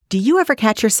Do you ever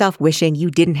catch yourself wishing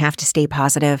you didn't have to stay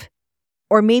positive?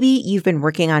 Or maybe you've been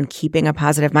working on keeping a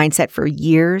positive mindset for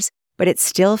years, but it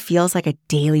still feels like a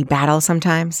daily battle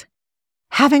sometimes?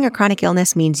 Having a chronic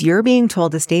illness means you're being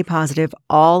told to stay positive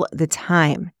all the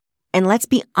time. And let's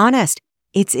be honest,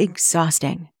 it's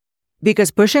exhausting. Because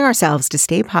pushing ourselves to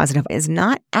stay positive is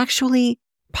not actually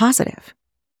positive.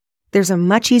 There's a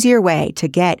much easier way to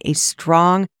get a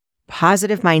strong,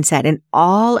 positive mindset and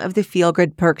all of the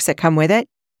feel-good perks that come with it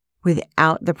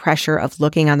without the pressure of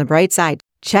looking on the bright side.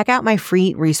 Check out my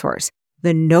free resource,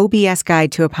 The No BS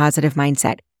Guide to a Positive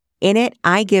Mindset. In it,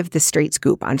 I give the straight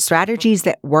scoop on strategies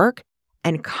that work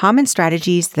and common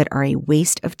strategies that are a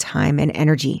waste of time and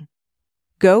energy.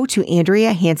 Go to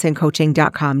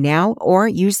AndreaHansonCoaching.com now or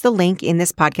use the link in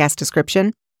this podcast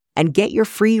description and get your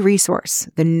free resource,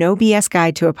 The No BS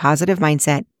Guide to a Positive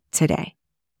Mindset, today.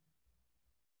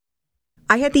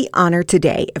 I had the honor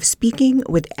today of speaking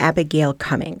with Abigail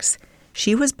Cummings.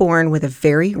 She was born with a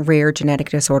very rare genetic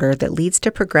disorder that leads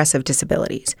to progressive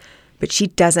disabilities, but she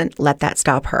doesn't let that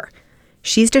stop her.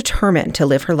 She's determined to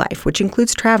live her life, which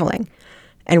includes traveling.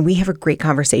 And we have a great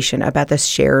conversation about this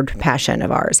shared passion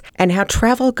of ours and how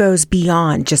travel goes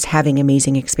beyond just having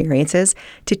amazing experiences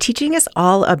to teaching us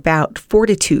all about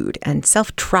fortitude and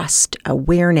self-trust,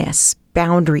 awareness,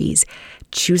 boundaries,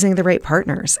 choosing the right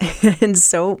partners, and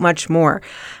so much more.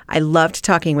 I loved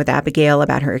talking with Abigail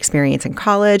about her experience in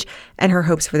college and her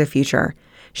hopes for the future.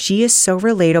 She is so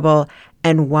relatable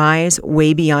and wise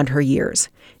way beyond her years.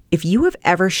 If you have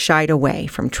ever shied away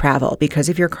from travel because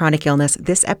of your chronic illness,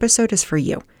 this episode is for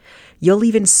you. You'll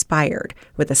leave inspired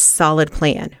with a solid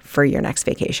plan for your next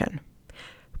vacation.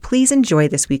 Please enjoy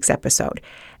this week's episode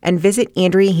and visit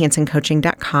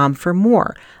AndreaHansonCoaching.com for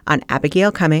more on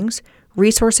Abigail Cummings,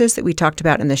 resources that we talked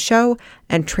about in the show,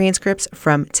 and transcripts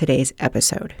from today's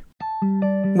episode.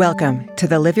 Welcome to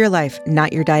the Live Your Life,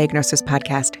 Not Your Diagnosis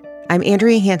podcast. I'm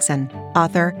Andrea Hanson,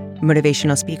 author,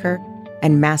 motivational speaker,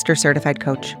 and master certified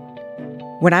coach.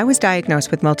 When I was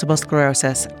diagnosed with multiple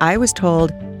sclerosis, I was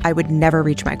told I would never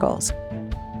reach my goals.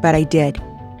 But I did.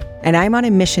 And I'm on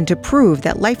a mission to prove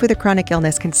that life with a chronic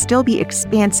illness can still be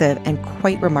expansive and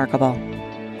quite remarkable.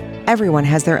 Everyone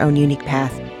has their own unique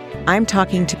path. I'm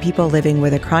talking to people living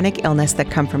with a chronic illness that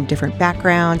come from different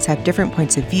backgrounds, have different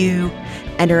points of view,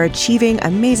 and are achieving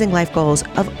amazing life goals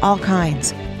of all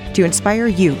kinds to inspire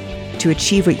you to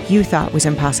achieve what you thought was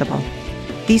impossible.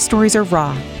 These stories are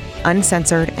raw,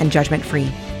 uncensored, and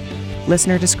judgment-free.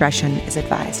 Listener discretion is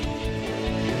advised.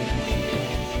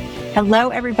 Hello,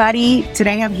 everybody.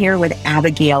 Today I'm here with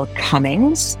Abigail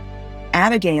Cummings.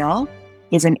 Abigail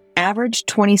is an average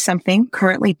 20-something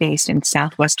currently based in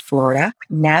Southwest Florida,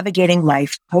 navigating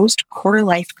life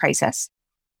post-quarter-life crisis.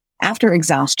 After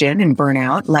exhaustion and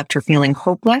burnout left her feeling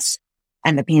hopeless,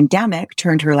 and the pandemic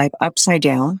turned her life upside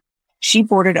down, she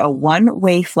boarded a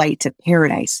one-way flight to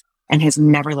paradise and has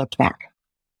never looked back.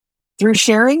 Through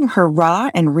sharing her raw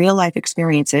and real-life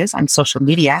experiences on social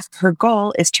media, her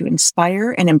goal is to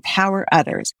inspire and empower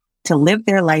others to live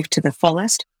their life to the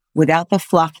fullest without the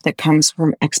fluff that comes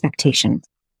from expectations.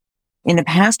 In the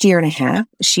past year and a half,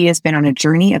 she has been on a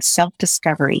journey of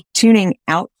self-discovery, tuning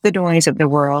out the noise of the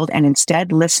world and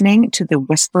instead listening to the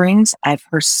whisperings of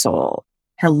her soul.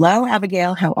 Hello,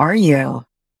 Abigail. How are you?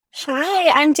 Hi,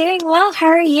 I'm doing well. How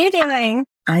are you doing?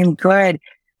 I'm good.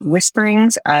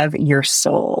 Whisperings of your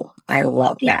soul. I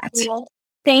love that.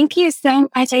 Thank you so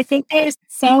much. I think there's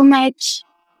so much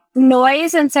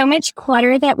noise and so much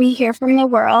clutter that we hear from the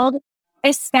world,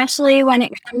 especially when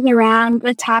it comes around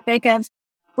the topic of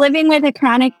living with a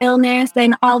chronic illness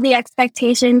and all the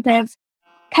expectations of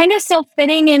kind of still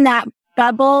fitting in that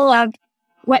bubble of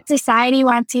what society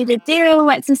wants you to do,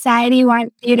 what society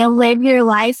wants you to live your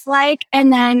life like,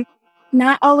 and then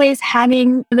not always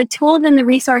having the tools and the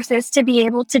resources to be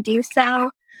able to do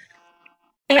so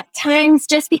at times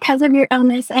just because of your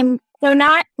illness. And so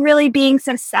not really being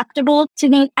susceptible to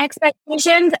these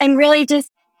expectations and really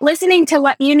just listening to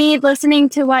what you need, listening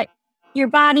to what your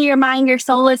body, your mind, your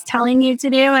soul is telling you to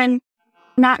do, and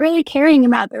not really caring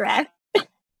about the rest.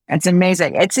 That's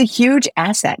amazing. It's a huge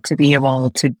asset to be able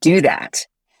to do that,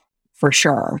 for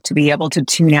sure, to be able to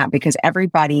tune out, because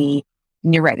everybody,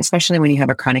 and you're right, especially when you have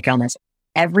a chronic illness,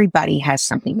 everybody has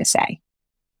something to say.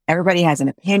 Everybody has an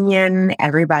opinion.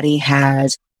 Everybody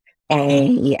has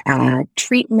a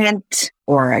treatment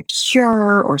or a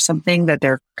cure or something that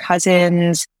their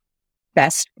cousins,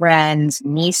 best friends,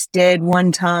 niece did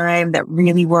one time that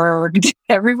really worked.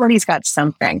 Everybody's got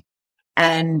something.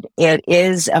 And it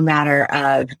is a matter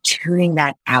of tuning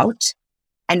that out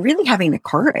and really having the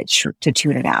courage to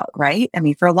tune it out, right? I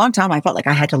mean, for a long time, I felt like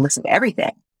I had to listen to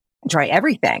everything. try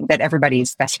everything that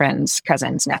everybody's best friend's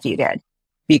cousin's nephew did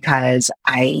because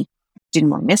I didn't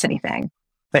want to miss anything.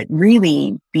 But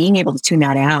really being able to tune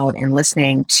that out and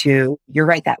listening to, you're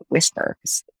right, that whisper,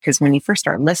 because when you first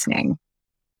start listening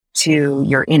to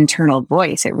your internal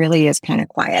voice, it really is kind of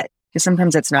quiet because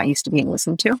sometimes it's not used to being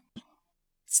listened to.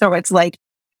 So it's like,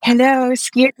 hello,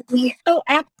 excuse me. Oh,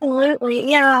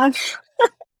 absolutely. Yeah.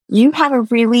 You have a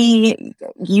really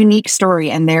unique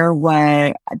story, and there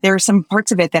are some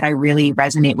parts of it that I really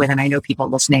resonate with, and I know people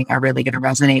listening are really going to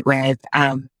resonate with.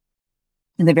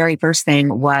 And the very first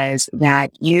thing was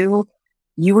that you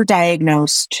were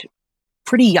diagnosed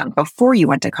pretty young before you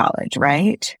went to college,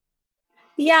 right?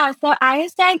 Yeah. So I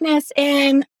was diagnosed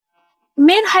in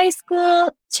mid high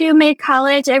school to mid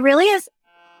college. It really has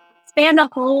spanned a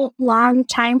whole long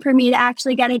time for me to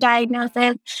actually get a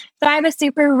diagnosis. So I have a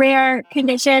super rare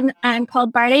condition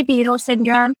called Bardet-Biedl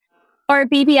syndrome, or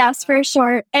BBS for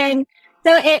short. And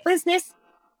so it was this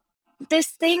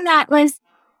thing that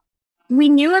we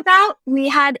knew about. We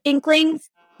had inklings.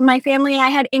 My family and I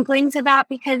had inklings about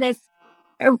because it's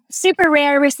a super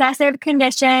rare recessive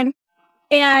condition.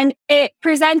 And it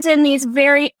presents in these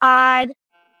very odd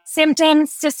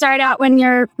symptoms to start out when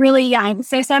you're really young.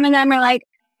 So some of them are like,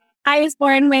 I was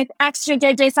born with extra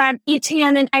digits on each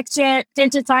hand and extra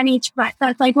digits on each foot.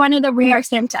 That's like one of the rare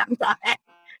symptoms of it.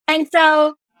 And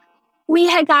so we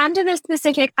had gone to the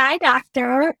specific eye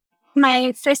doctor,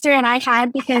 my sister and I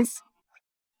had, because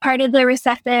part of the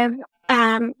recessive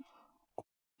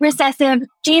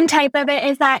gene type of it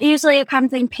is that usually it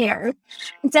comes in pairs.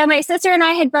 And so my sister and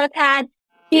I had both had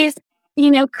these,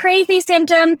 crazy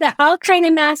symptoms that all kind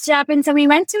of matched up. And so we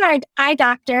went to our eye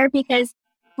doctor because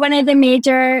one of the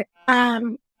major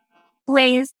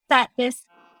ways that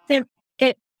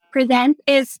it presents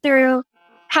is through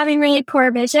having really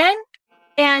poor vision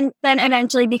and then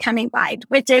eventually becoming blind,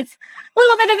 which is a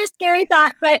little bit of a scary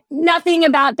thought, but nothing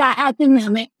about that at the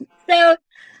moment. So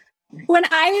when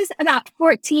I was about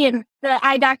 14, the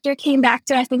eye doctor came back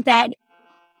to us and said,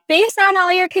 based on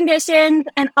all your conditions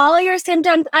and all your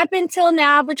symptoms up until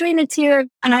now, between the two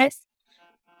of us,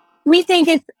 we think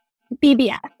it's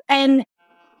BBS. And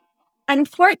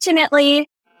unfortunately,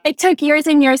 it took years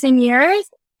and years and years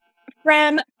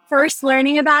from first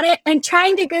learning about it and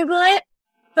trying to Google it,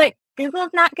 but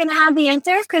Google's not going to have the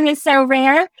answers because it's so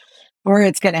rare. Or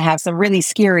it's going to have some really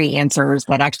scary answers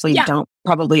that actually don't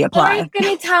probably apply. Or it's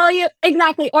going to tell you,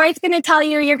 exactly, or it's going to tell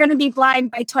you you're going to be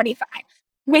blind by 25,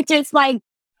 which is like,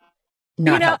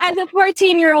 not helpful. As a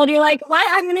 14-year-old, you're like, what?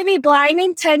 I'm going to be blind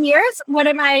in 10 years? What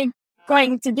am I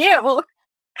going to do?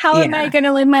 How am I going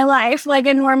to live my life like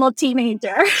a normal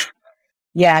teenager?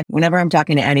 Yeah. Whenever I'm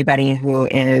talking to anybody who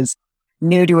is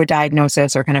new to a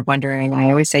diagnosis or kind of wondering,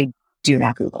 I always say, do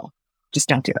not Google. Just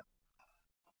don't do it.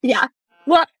 Yeah.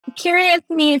 Well, curious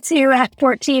me too at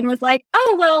 14 was like,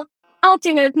 oh, well, I'll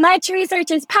do as much research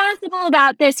as possible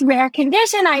about this rare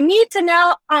condition. I need to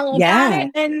know all about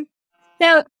it. And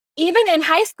so even in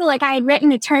high school, like I had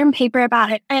written a term paper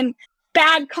about it, and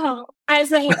bad call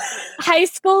as a high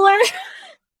schooler.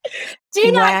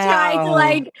 Do not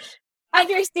try to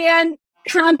understand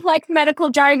complex medical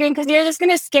jargon because you're just going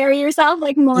to scare yourself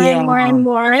more and more and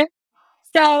more.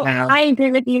 So I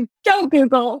agree with you. Don't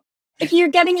Google. If you're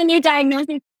getting a new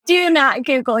diagnosis, do not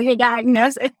Google your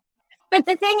diagnosis. But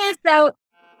the thing is, though,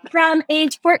 from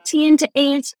age 14 to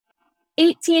age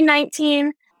 18,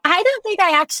 19, I don't think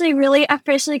I actually really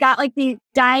officially got the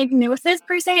diagnosis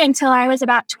per se until I was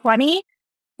about 20,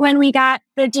 when we got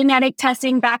the genetic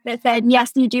testing back that said,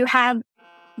 yes, you do have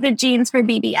the genes for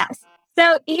BBS.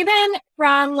 So even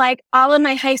from all of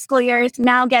my high school years,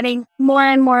 now getting more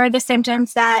and more of the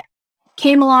symptoms that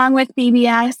came along with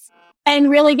BBS, and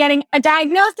really getting a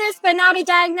diagnosis, but not a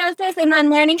diagnosis, and then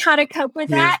learning how to cope with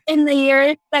that in the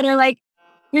years that are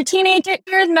your teenage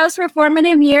years, most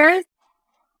formative years,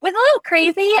 was a little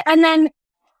crazy. And then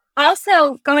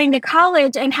also going to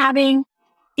college and having,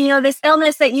 this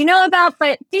illness that you know about,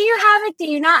 but do you have it? Do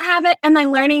you not have it? And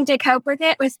then learning to cope with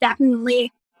it was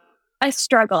definitely a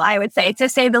struggle, I would say, to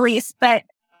say the least, but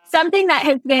something that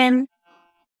has been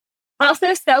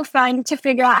also so fun to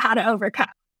figure out how to overcome.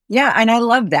 Yeah. And I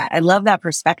love that. I love that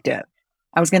perspective.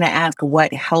 I was going to ask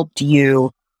what helped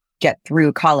you get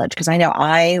through college, because I know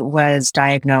I was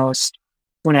diagnosed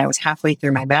when I was halfway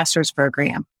through my master's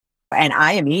program, and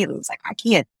I immediately was like,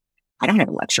 I don't have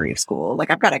a luxury of school. I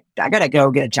got to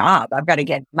go get a job. I've got to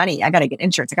get money. I got to get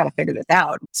insurance. I got to figure this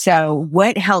out. So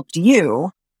what helped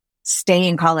you stay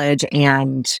in college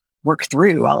and work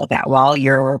through all of that while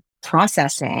you're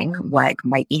processing what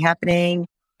might be happening,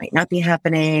 might not be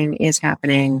happening, is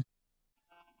happening?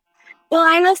 Well,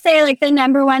 I must say, like, the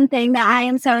number one thing that I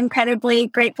am so incredibly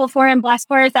grateful for and blessed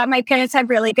for is that my parents have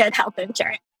really good health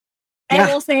insurance.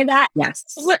 I will say that. Yes.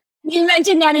 You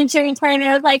mentioned that insurance part, and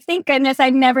I was like, thank goodness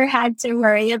I've never had to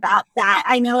worry about that.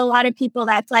 I know a lot of people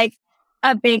that's like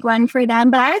a big one for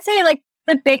them, but I would say like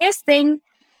the biggest thing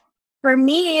for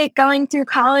me going through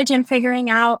college and figuring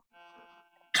out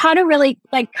how to really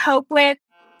like cope with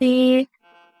the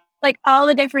like all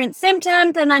the different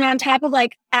symptoms, and then on top of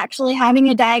like actually having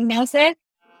a diagnosis,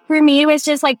 for me was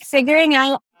just like figuring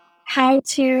out how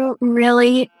to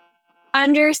really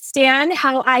understand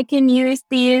how I can use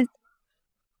these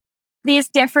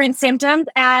different symptoms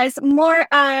as more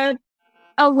of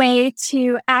a way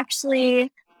to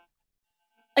actually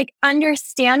like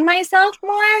understand myself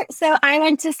more. So I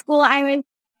went to school, I was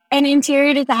an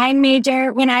interior design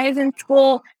major when I was in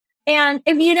school. And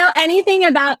if you know anything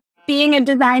about being a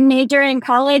design major in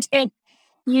college,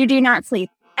 you do not sleep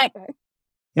ever.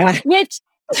 Yeah. Which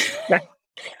has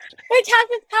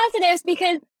its positives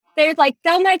because there's like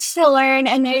so much to learn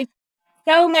and there's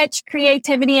so much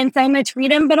creativity and so much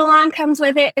freedom, but along comes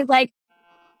with it is like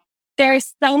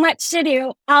there's so much to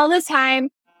do all the time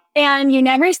and you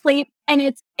never sleep and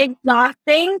it's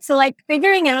exhausting. So like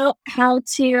figuring out how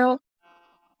to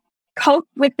cope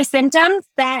with the symptoms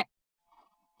that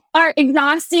are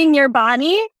exhausting your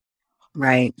body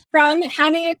Right. from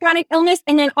having a chronic illness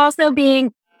and then also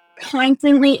being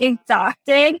constantly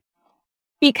exhausted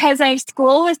because our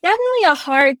school was definitely a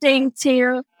hard thing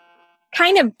to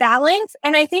kind of balance.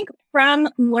 And I think from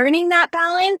learning that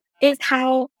balance is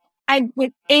how I was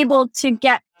able to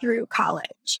get through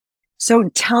college. So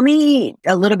tell me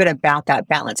a little bit about that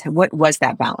balance. What was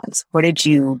that balance? What did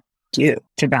you do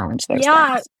to balance those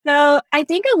things? So I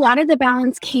think a lot of the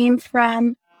balance came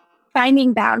from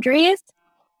finding boundaries.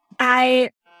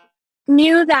 I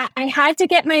knew that I had to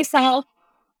get myself,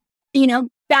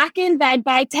 back in bed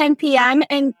by 10 p.m.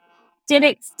 and did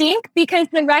it stink because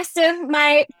the rest of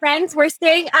my friends were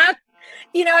staying up,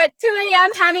 at 2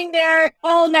 a.m. having their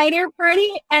all-nighter party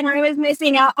and I was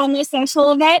missing out on the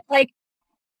social event? Like,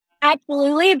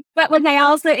 absolutely. But was I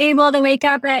also able to wake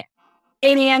up at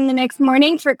 8 a.m. the next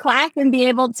morning for class and be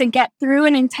able to get through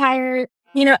an entire,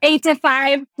 8 to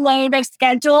 5 load of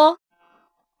schedule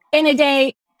in a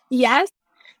day? Yes.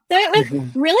 So it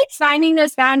was really finding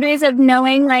those boundaries of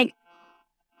knowing like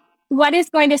what is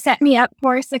going to set me up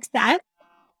for success.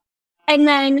 And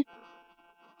then,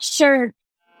 sure,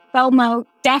 FOMO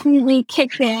definitely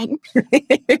kicked in.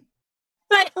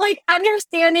 But like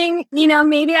understanding,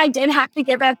 maybe I did have to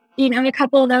give up, a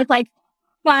couple of those like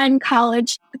fun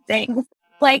college things.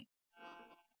 Like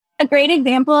a great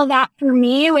example of that for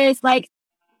me was like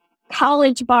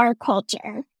college bar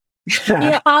culture.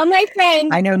 All my friends.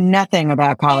 I know nothing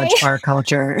about college bar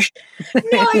culture.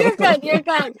 No, you're good. You're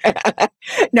good.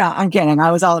 No, I'm kidding.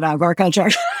 I was all about bar culture.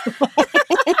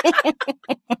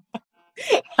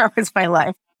 That was my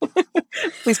life.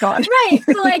 Please go on. Right.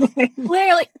 So like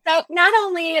literally, so not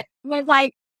only was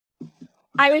like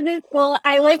I was in school,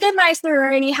 I lived in my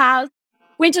sorority house,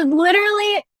 which is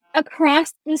literally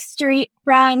across the street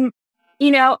from,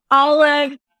 all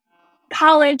of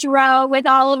College Row with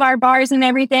all of our bars and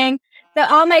everything. So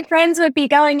all my friends would be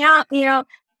going out,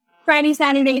 Friday,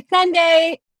 Saturday,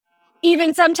 Sunday,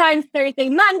 even sometimes Thursday,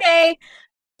 Monday,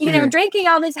 drinking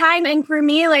all the time. And for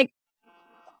me, like,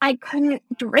 I couldn't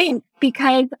drink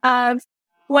because of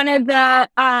one of the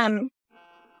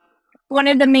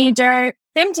major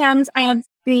symptoms of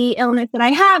the illness that I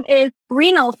have is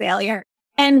renal failure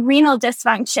and renal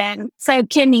dysfunction. So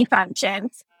kidney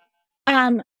functions.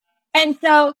 And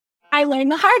so I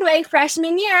learned the hard way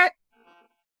freshman year.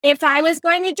 If I was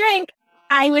going to drink,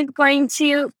 I was going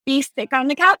to be sick on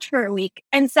the couch for a week.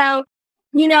 And so,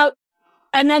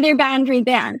 another boundary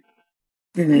then.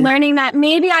 Learning that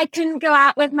maybe I couldn't go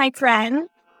out with my friends,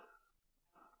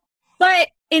 but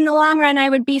in the long run, I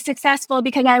would be successful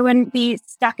because I wouldn't be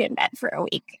stuck in bed for a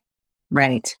week.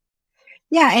 Right.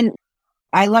 Yeah. And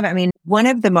I love it. I mean, one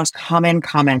of the most common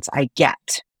comments I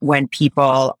get when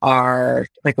people are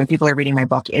reading my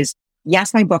book is,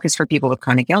 yes, my book is for people with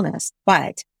chronic illness,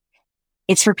 but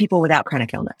it's for people without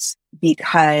chronic illness,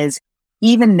 because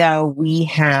even though we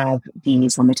have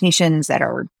these limitations that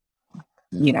are,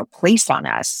 placed on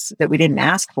us that we didn't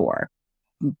ask for,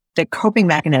 the coping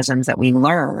mechanisms that we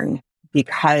learn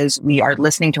because we are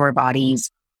listening to our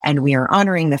bodies and we are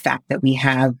honoring the fact that we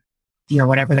have,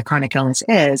 whatever the chronic illness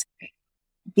is,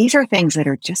 these are things that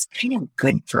are just kind of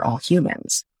good for all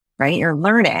humans, right? You're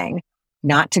learning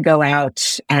not to go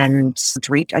out and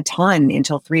drink a ton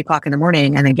until 3:00 in the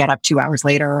morning and then get up 2 hours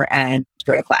later and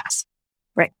go to class,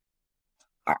 right?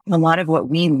 A lot of what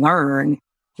we learn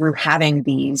through having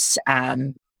these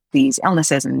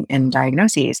illnesses and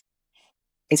diagnoses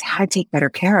is how to take better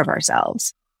care of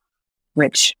ourselves,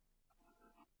 which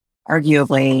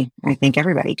arguably I think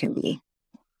everybody can be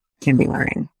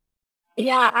learning.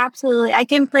 Yeah, absolutely. I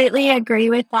completely agree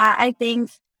with that. I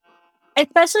think,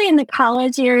 especially in the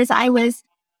college years, I was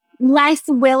less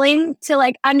willing to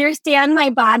like understand my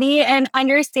body and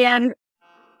understand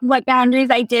what boundaries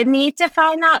I did need to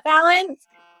find that balance,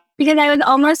 because I was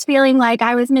almost feeling like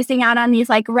I was missing out on these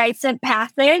like rites of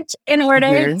passage in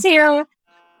order to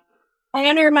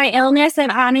honor my illness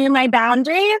and honor my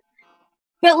boundaries.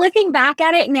 But looking back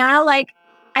at it now, like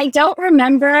I don't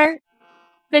remember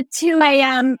the 2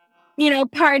 a.m.,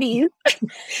 parties.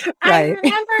 I Right.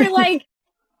 remember like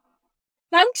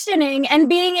functioning and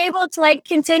being able to like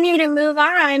continue to move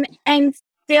on and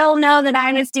still know that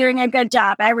I was doing a good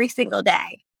job every single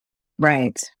day.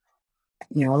 Right.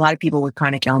 A lot of people with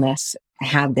chronic illness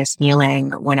have this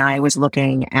feeling. When I was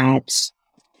looking at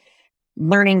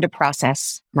learning to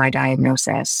process my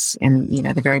diagnosis in,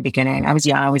 the very beginning, I was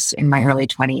young, I was in my early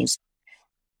 20s.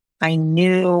 I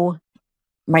knew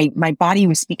my body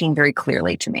was speaking very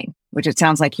clearly to me, which it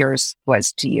sounds like yours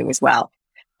was to you as well,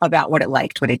 about what it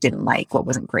liked, what it didn't like, what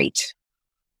wasn't great.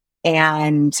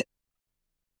 And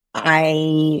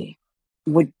I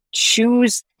would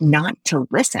choose not to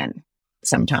listen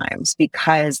sometimes,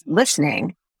 because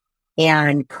listening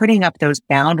and putting up those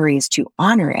boundaries to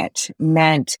honor it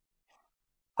meant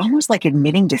almost like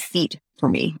admitting defeat for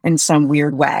me in some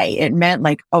weird way. It meant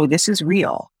like, oh, this is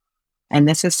real. And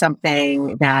this is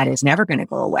something that is never going to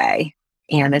go away.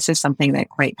 And this is something that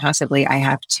quite possibly I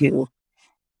have to,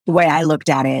 the way I looked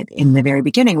at it in the very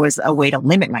beginning was a way to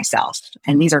limit myself.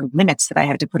 And these are limits that I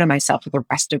have to put on myself for the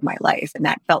rest of my life. And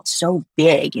that felt so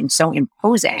big and so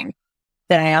imposing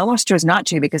that I almost chose not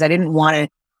to, because I didn't want to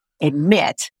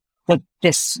admit that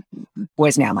this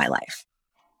was now my life.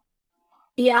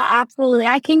 Yeah, absolutely.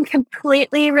 I can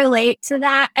completely relate to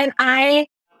that. And I,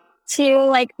 too,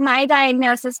 like my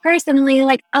diagnosis personally,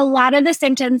 like a lot of the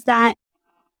symptoms that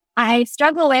I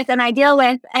struggle with and I deal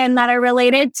with and that are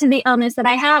related to the illness that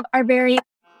I have are very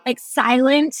like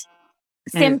silent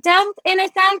symptoms in a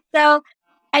sense. So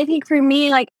I think for me,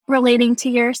 like relating to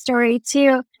your story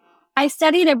too, I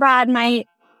studied abroad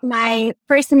my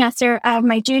first semester of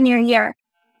my junior year.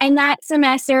 And that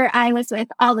semester I was with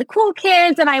all the cool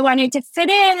kids and I wanted to fit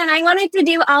in and I wanted to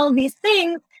do all of these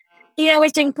things,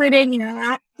 which included,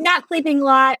 not sleeping a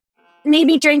lot,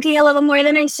 maybe drinking a little more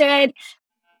than I should,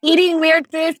 eating weird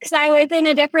foods because I was in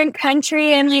a different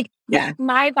country and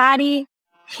my body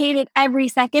hated every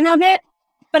second of it.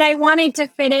 But I wanted to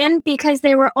fit in because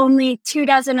there were only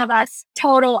 24 of us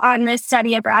total on this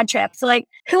study abroad trip. So like,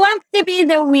 who wants to be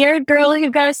the weird girl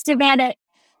who goes to bed at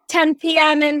 10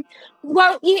 p.m. and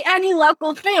won't eat any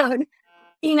local food?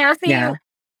 So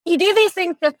you do these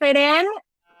things to fit in.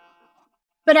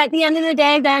 But at the end of the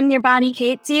day, then your body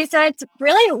hates you. So it's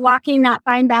really walking that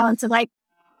fine balance of like,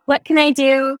 what can I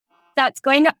do that's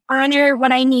going to honor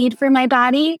what I need for my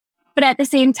body, but at the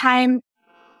same time,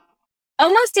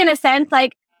 almost in a sense,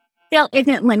 like still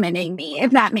isn't limiting me,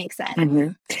 if that makes sense.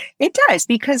 Mm-hmm. It does,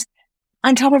 because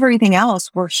on top of everything else,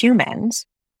 we're humans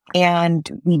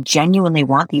and we genuinely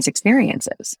want these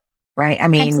experiences, right? I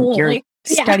mean, Absolutely. You're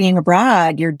studying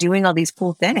abroad, you're doing all these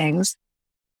cool things.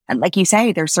 And like you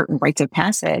say, there's certain rites of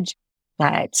passage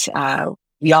that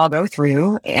we all go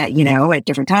through, at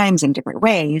different times in different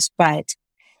ways. But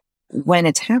when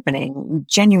it's happening, we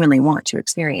genuinely want to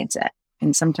experience it.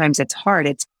 And sometimes it's hard.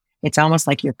 It's almost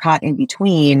like you're caught in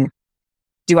between.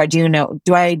 Do I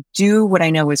do what I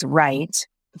know is right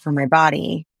for my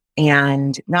body,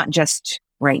 and not just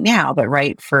right now, but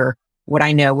right for what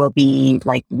I know will be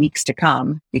like weeks to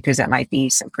come, because that might be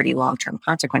some pretty long-term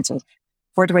consequences?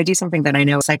 Or do I do something that I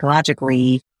know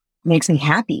psychologically makes me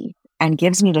happy and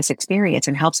gives me this experience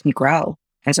and helps me grow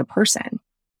as a person?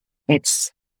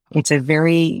 It's a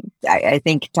very, I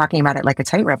think, talking about it like a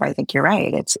tightrope, I think you're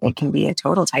right. It can be a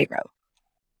total tightrope.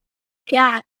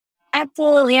 Yeah,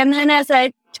 absolutely. And then as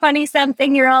a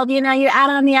 20-something-year-old, you add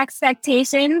on the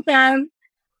expectations.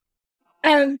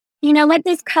 What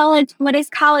is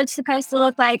college supposed to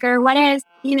look like? Or what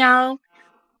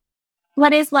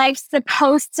is life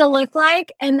supposed to look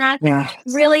like? And that's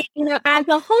really, adds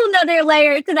a whole nother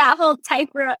layer to that whole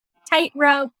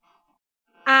tightrope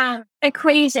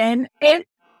equation, if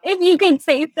you can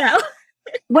say so.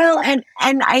 Well,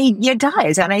 it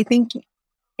does. And I think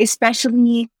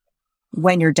especially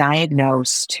when you're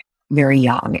diagnosed very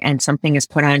young and something is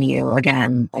put on you,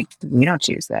 again, like we don't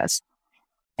choose this.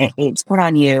 It's put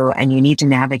on you and you need to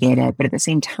navigate it. But at the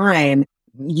same time,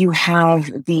 you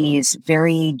have these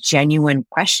very genuine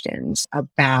questions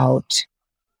about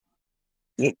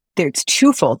it. It's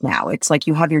twofold now. It's like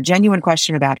you have your genuine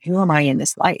question about who am I in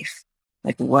this life?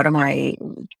 Like, what am I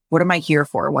here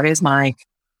for? What is my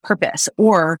purpose?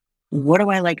 Or what do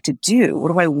I like to do?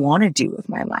 What do I want to do with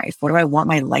my life? What do I want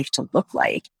my life to look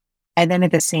like? And then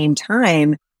at the same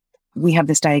time, we have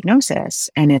this diagnosis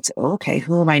and it's okay.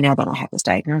 Who am I now that I have this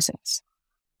diagnosis?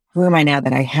 Who am I now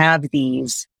that I have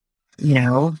these, you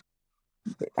know,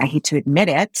 I hate to admit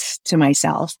it to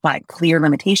myself, but clear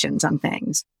limitations on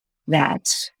things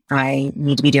that I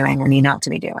need to be doing or need not to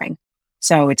be doing.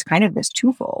 So it's kind of this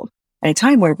twofold at a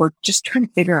time where we're just trying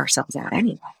to figure ourselves out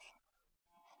anyway.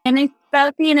 And it's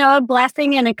both, a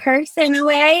blessing and a curse in a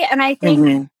way. And I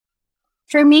think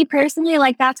for me personally,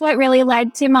 like that's what really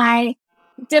led to my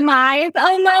demise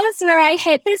almost, where I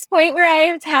hit this point where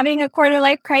I was having a quarter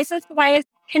life crisis, but I was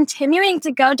continuing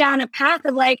to go down a path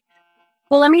of like,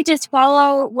 well, let me just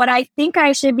follow what I think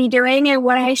I should be doing and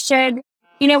what I should,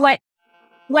 what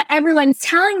everyone's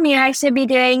telling me I should be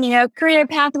doing, career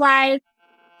path wise,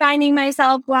 finding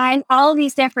myself blind, all of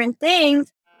these different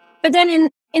things. But then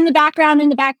in the background, in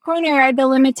the back corner are the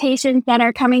limitations that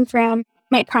are coming from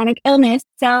my chronic illness.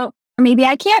 So maybe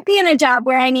I can't be in a job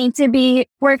where I need to be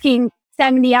working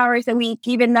 70 hours a week,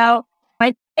 even though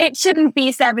it shouldn't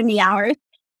be 70 hours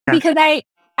because I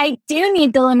do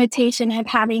need the limitation of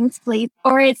having sleep,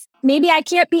 or it's maybe I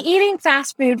can't be eating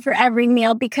fast food for every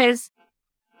meal because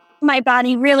my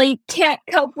body really can't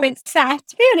cope with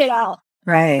fast food at all.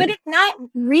 Right. But it's not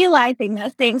realizing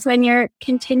those things when you're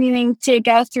continuing to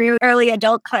go through early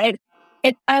adulthood.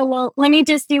 It's, well, let me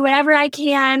just do whatever I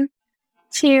can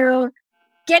to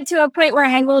get to a point where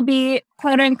I will be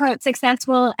quote unquote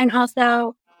successful and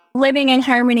also living in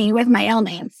harmony with my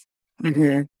illness.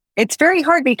 Mm-hmm. It's very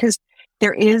hard because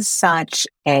there is such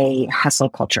a hustle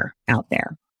culture out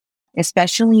there,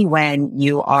 especially when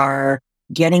you are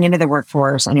getting into the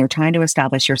workforce and you're trying to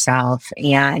establish yourself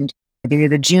and you're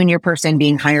the junior person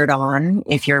being hired on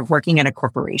if you're working at a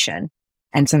corporation.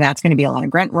 And so that's going to be a lot of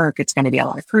grunt work. It's going to be a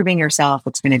lot of proving yourself.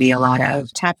 It's going to be a lot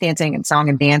of tap dancing and song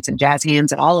and dance and jazz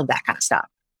hands and all of that kind of stuff.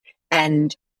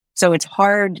 And so it's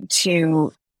hard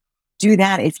to do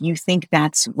that if you think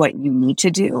that's what you need to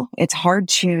do. It's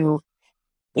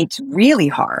really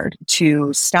hard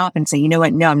to stop and say, you know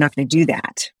what? No, I'm not going to do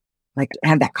that. Like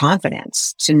have that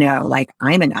confidence to know like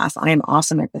I'm enough. I am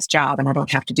awesome at this job and I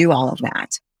don't have to do all of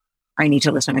that. I need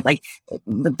to listen. Like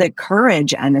the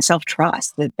courage and the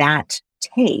self-trust that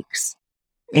takes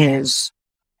is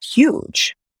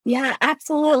huge. Yeah,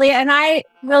 absolutely. And I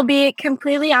will be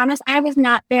completely honest. I was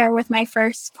not there with my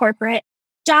first corporate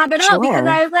job at all because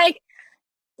I was like,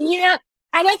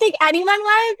 I don't think anyone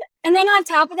was. And then on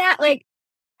top of that, like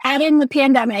add in the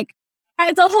pandemic.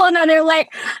 It's a whole nother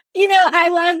I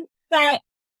love that,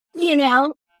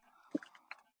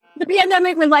 the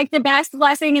pandemic was like the best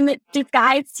blessing in the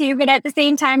disguise too, but at the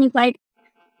same time, it's like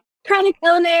chronic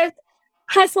illness,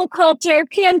 hustle culture,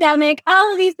 pandemic,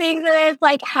 all of these things. And it's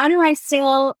like, how do I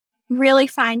still really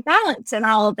find balance in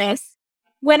all of this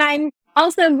when I'm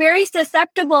also very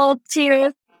susceptible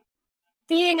to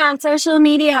seeing on social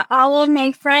media all of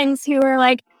my friends who are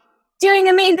like doing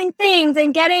amazing things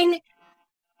and getting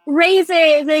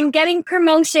raises and getting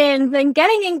promotions and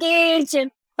getting engaged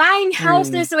and buying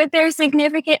houses with their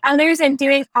significant others and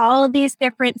doing all of these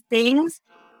different things.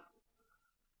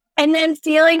 And then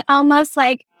feeling almost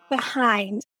like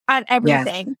behind on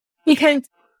everything. Because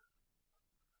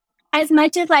as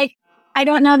much as I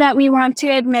don't know that we want to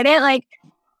admit it,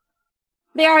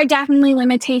 there are definitely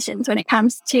limitations when it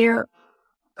comes to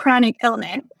chronic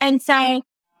illness. And so,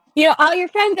 all your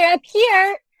friends are up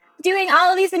here doing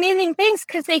all of these amazing things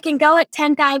because they can go at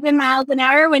 10,000 miles an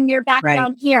hour when you're back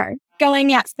down here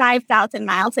going at 5,000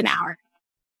 miles an hour.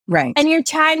 Right. And you're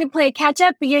trying to play catch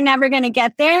up, but you're never going to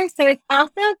get there. So it's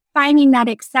also finding that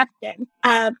acceptance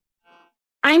of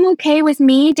I'm okay with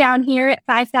me down here at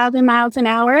 5,000 miles an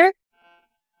hour,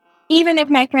 even if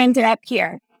my friends are up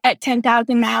here at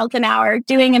 10,000 miles an hour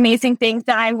doing amazing things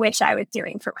that I wish I was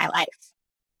doing for my life.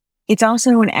 It's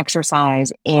also an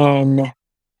exercise in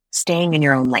staying in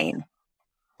your own lane,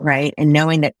 right? And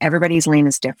knowing that everybody's lane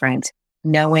is different,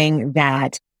 knowing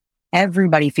that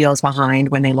everybody feels behind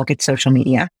when they look at social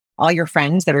media. All your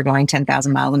friends that are going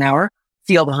 10,000 miles an hour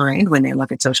feel behind when they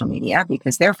look at social media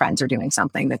because their friends are doing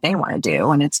something that they want to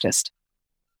do. And it's just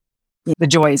the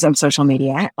joys of social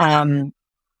media.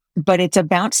 But it's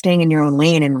about staying in your own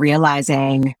lane and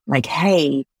realizing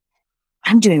hey,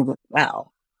 I'm doing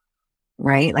well,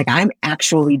 right? Like I'm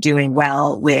actually doing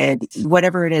well with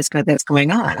whatever it is that's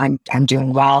going on. I'm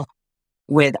doing well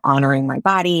with honoring my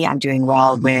body. I'm doing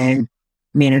well with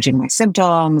managing my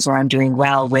symptoms, or I'm doing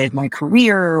well with my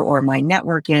career or my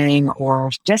networking,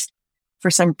 or just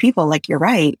for some people, like you're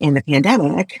right, in the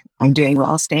pandemic, I'm doing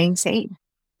well staying sane.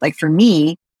 Like for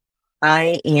me,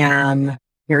 I am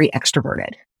very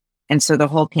extroverted. And so the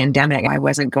whole pandemic, I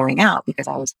wasn't going out because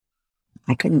I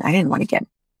didn't want to get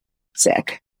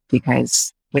sick,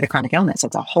 because with a chronic illness,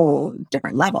 it's a whole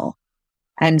different level.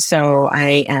 And so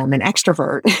I am an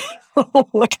extrovert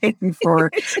looking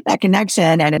for that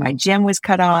connection. And my gym was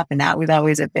cut off, and that was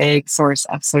always a big source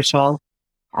of social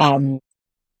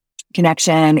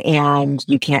connection. And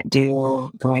you can't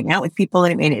do going out with people.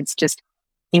 I mean,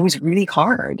 it was really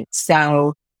hard.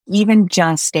 So even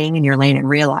just staying in your lane and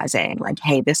realizing like,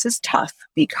 hey, this is tough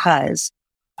because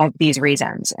of these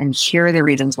reasons. And here are the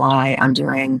reasons why I'm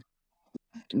doing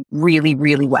really,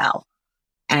 really well.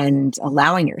 And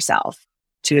allowing yourself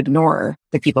to ignore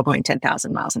the people going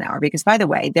 10,000 miles an hour, because by the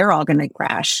way, they're all going to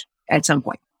crash at some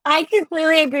point. I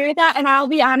completely agree with that. And I'll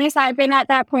be honest, I've been at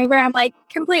that point where I'm like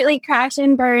completely crash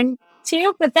and burn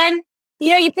too. But then,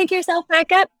 you pick yourself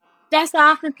back up, dust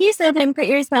off the pieces and put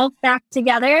yourself back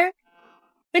together.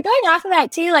 But going off of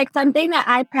that too, like something that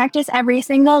I practice every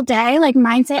single day, like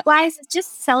mindset wise, is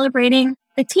just celebrating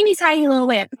the teeny tiny little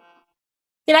win.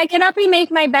 Did I get up and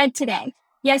make my bed today?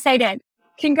 Yes, I did.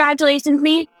 Congratulations,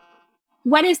 me.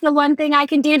 What is the one thing I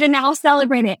can do to now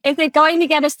celebrate it? Is it going to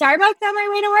get a Starbucks on my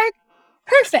way to work?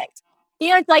 Perfect.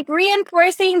 It's like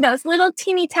reinforcing those little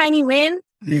teeny tiny wins.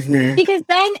 Mm-hmm. Because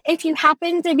then if you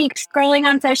happen to be scrolling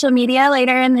on social media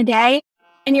later in the day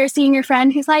and you're seeing your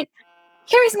friend who's like,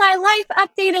 here's my life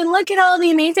update and look at all the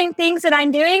amazing things that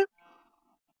I'm doing,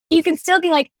 you can still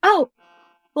be like, oh,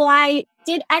 well, I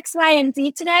did X, Y, and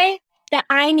Z today that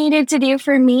I needed to do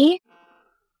for me.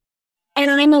 And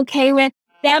I'm okay with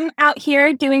them out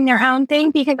here doing their own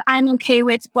thing because I'm okay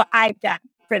with what I've done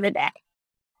for the day.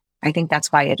 I think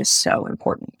that's why it is so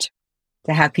important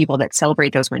to have people that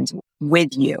celebrate those wins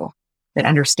with you, that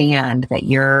understand that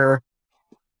you're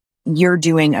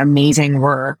doing amazing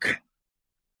work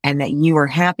and that you are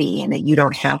happy and that you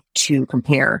don't have to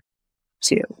compare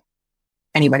to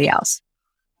anybody else.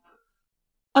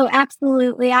 Oh,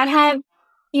 absolutely. I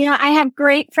have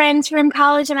great friends from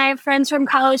college, and I have friends from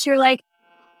college who are like,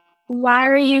 why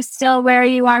are you still where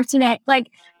you are today? Like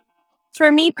for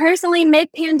me personally,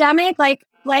 mid-pandemic, like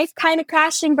life kind of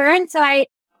crashed and burned. So I,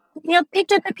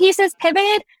 picked up the pieces,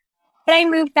 pivoted, but I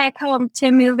moved back home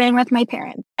to move in with my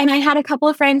parents. And I had a couple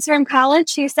of friends from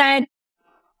college who said,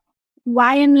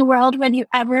 why in the world would you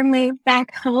ever move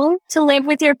back home to live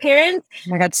with your parents?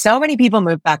 Oh my God, so many people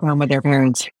move back home with their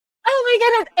parents. Oh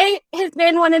my goodness, it has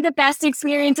been one of the best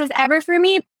experiences ever for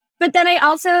me. But then I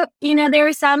also, there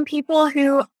were some people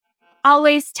who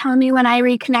always tell me when I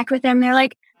reconnect with them, they're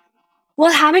like,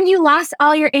 well, haven't you lost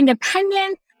all your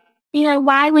independence?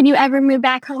 Why would you ever move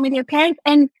back home with your parents?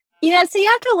 And, so you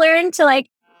have to learn to like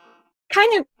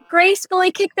kind of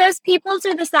gracefully kick those people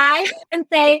to the side and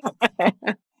say,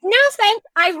 no offense,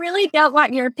 I really don't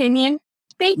want your opinion.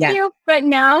 Thank you, but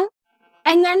no.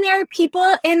 And then there are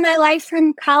people in my life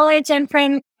from college and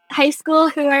from high school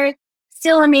who are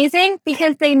still amazing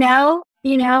because they know,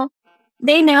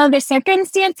 they know the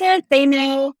circumstances, they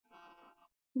know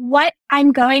what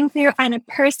I'm going through on a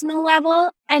personal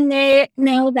level, and they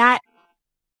know that,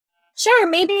 sure,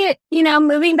 maybe,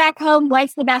 moving back home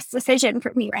was the best decision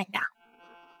for me right now.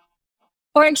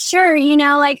 Or sure,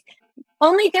 like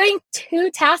only doing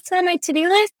 2 tasks on my to-do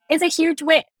list is a huge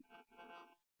win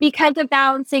because of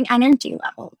balancing energy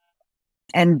levels.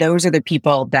 And those are the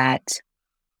people that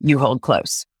you hold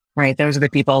close, right? Those are the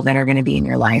people that are going to be in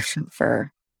your life for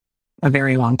a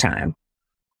very long time.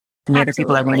 And the other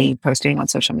people are really posting on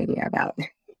social media about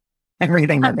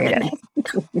everything that they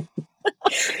did.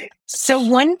 So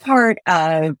one part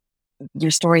of your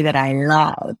story that I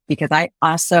love, because I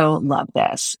also love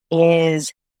this,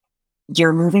 is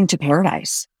you're moving to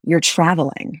paradise. You're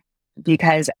traveling.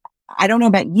 Because I don't know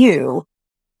about you,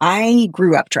 I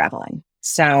grew up traveling.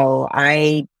 So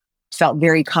I felt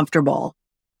very comfortable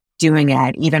doing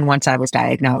it. Even once I was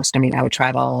diagnosed, I mean, I would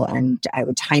travel and I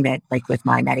would time it like with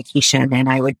my medication, and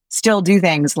I would still do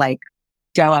things like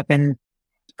go up and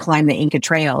climb the Inca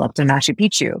Trail up to Machu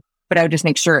Picchu, but I would just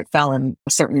make sure it fell in a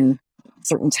certain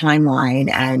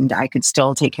timeline and I could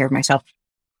still take care of myself.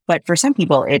 But for some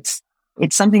people, it's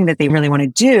something that they really want to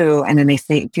do, and then they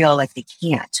feel like they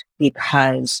can't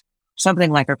because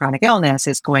something like a chronic illness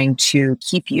is going to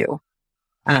keep you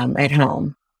at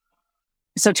home.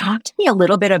 So talk to me a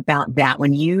little bit about that.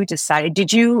 When you decided,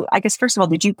 first of all,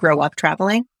 did you grow up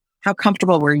traveling? How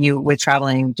comfortable were you with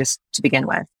traveling just to begin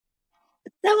with?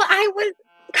 So I was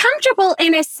comfortable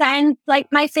in a sense. Like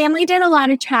my family did a lot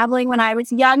of traveling when I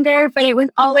was younger, but it was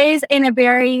always in a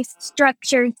very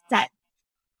structured set.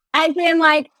 As in,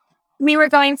 like, we were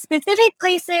going specific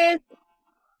places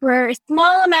for a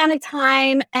small amount of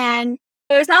time, and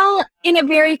it was all in a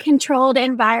very controlled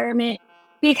environment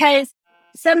because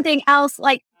something else,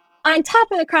 like on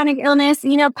top of the chronic illness,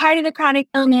 part of the chronic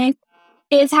illness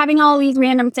is having all these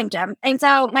random symptoms. And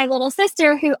so my little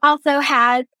sister, who also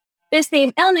had the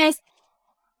same illness,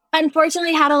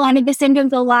 unfortunately had a lot of the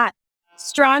symptoms a lot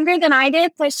stronger than I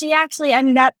did. So she actually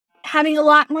ended up having a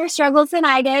lot more struggles than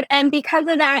I did. And because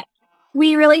of that,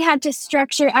 we really had to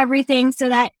structure everything so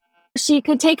that she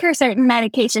could take her certain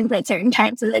medications at certain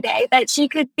times of the day, that she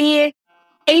could be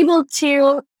able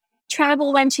to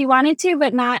travel when she wanted to,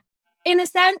 but not in a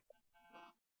sense,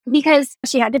 because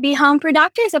she had to be home for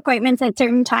doctor's appointments at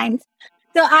certain times.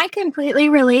 So I completely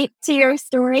relate to your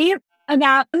story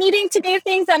about needing to do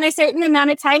things on a certain amount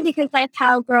of time, because that's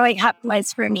how growing up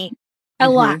was for me a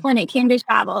lot when it came to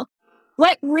travel.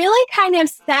 What really kind of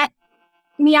set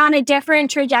me on a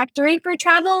different trajectory for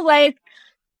travel was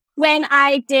when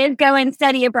I did go and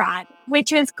study abroad,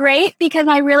 which was great because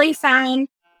I really found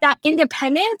that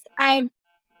independence.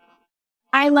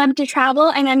 I love to travel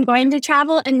and I'm going to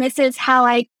travel, and this is how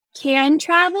I can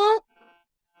travel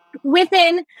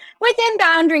within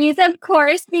boundaries, of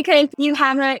course, because you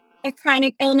have a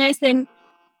chronic illness and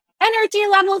energy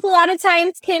levels a lot of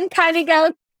times can kind of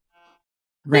go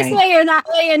this way or that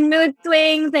way, and mood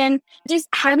swings, and just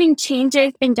having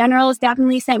changes in general is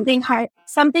definitely something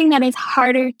that is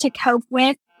harder to cope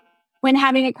with when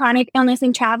having a chronic illness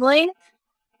and traveling.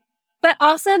 But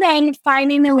also then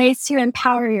finding the ways to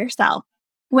empower yourself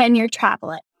when you're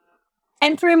traveling.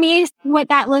 And for me, what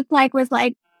that looked like was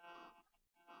like,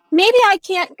 maybe I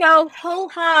can't go whole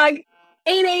hog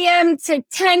 8 a.m. to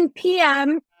 10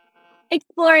 p.m.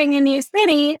 exploring a new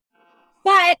city,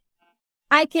 but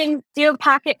I can do a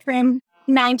pocket from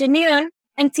 9 to noon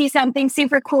and see something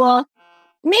super cool.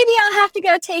 Maybe I'll have to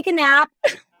go take a nap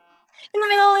in the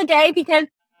middle of the day because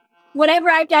whatever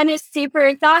I've done is super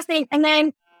exhausting. And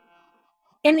then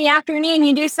in the afternoon,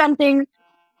 you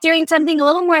doing something a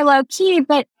little more low key,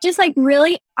 but just like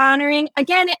really honoring,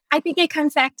 again, I think it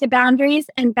comes back to boundaries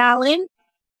and balance,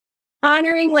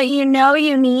 honoring what you know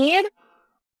you need,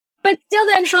 but still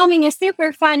then having a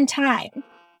super fun time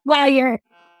while you're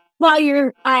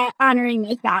honoring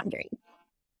those boundaries.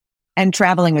 And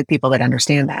traveling with people that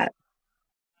understand that.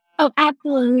 Oh,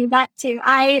 absolutely. That too.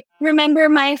 I remember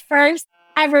my first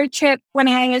ever trip when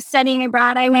I was studying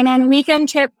abroad. I went on a weekend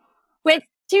trip with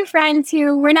two friends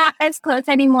who were not as close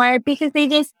anymore because they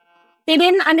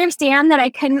didn't understand that I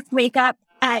couldn't wake up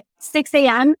at 6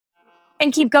 a.m.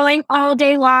 and keep going all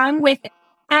day long with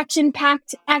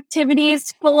action-packed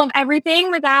activities full of everything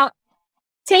without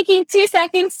taking 2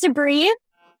 seconds to breathe,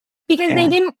 because they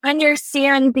didn't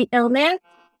understand the illness,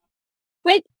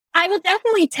 which I will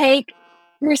definitely take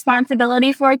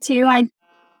responsibility for too.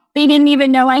 They didn't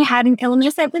even know I had an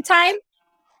illness at the time.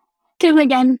 Because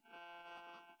again,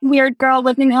 weird girl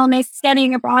with an illness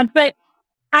studying abroad, but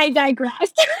I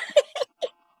digress.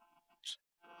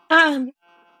 And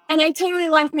I totally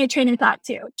lost my train of thought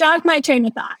too. Jogged my train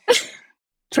of thought.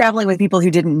 Traveling with people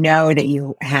who didn't know that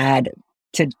you had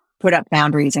to put up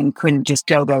boundaries and couldn't just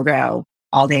go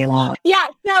all day long. Yeah.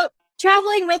 So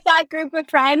traveling with that group of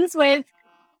friends was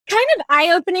kind of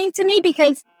eye-opening to me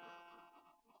because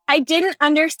I didn't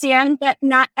understand that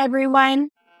not everyone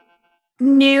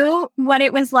knew what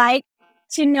it was like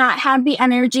to not have the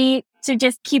energy to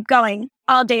just keep going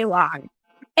all day long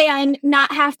and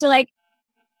not have to like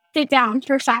sit down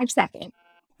for 5 seconds.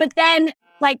 But then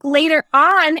like later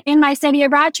on in my study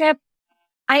abroad trip,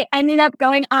 I ended up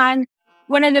going on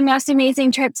one of the most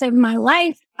amazing trips of my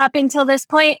life up until this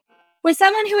point with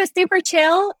someone who was super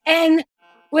chill and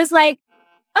was like,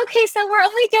 okay, so we're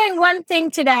only doing one thing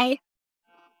today.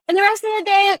 And the rest of the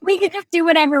day, we can just do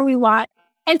whatever we want.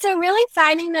 And so really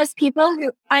finding those people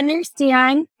who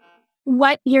understand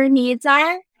what your needs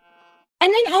are,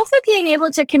 and then also being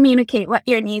able to communicate what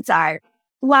your needs are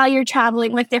while you're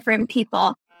traveling with different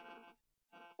people.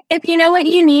 If you know what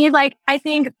you need, like I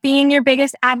think being your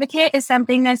biggest advocate is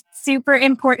something that's super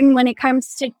important when it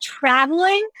comes to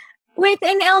traveling with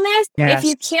an illness. Yes. If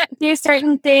you can't do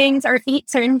certain things or eat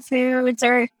certain foods,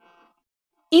 or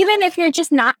even if you're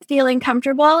just not feeling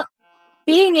comfortable,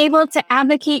 being able to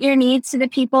advocate your needs to the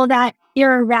people that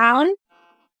you're around,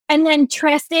 and then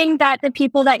trusting that the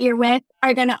people that you're with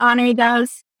are going to honor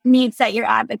those needs that you're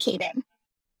advocating.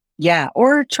 Yeah.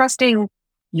 Or trusting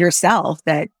yourself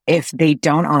that if they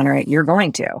don't honor it, you're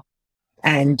going to.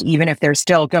 And even if they're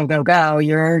still go,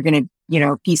 you're going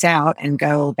to, peace out and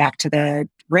go back to the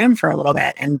room for a little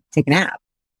bit and take a nap.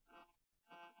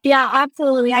 Yeah,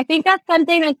 absolutely. I think that's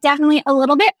something that's definitely a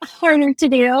little bit harder to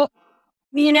do,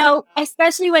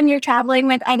 especially when you're traveling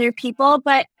with other people,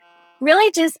 but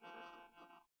really just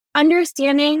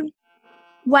understanding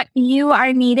what you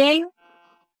are needing.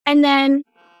 And then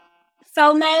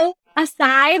FOMO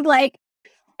aside, like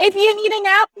if you need a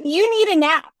nap, you need a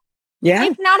nap. Yeah.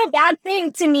 It's not a bad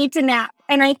thing to need to nap.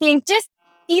 And I think just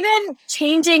even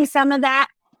changing some of that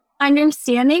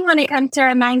understanding when it comes to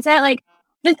our mindset, like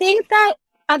the things that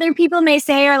other people may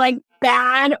say are like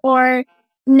bad or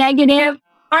negative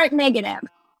aren't negative.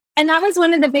 And that was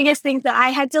one of the biggest things that I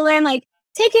had to learn. Like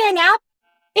taking a nap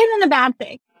isn't a bad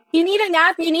thing. You need a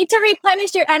nap. You need to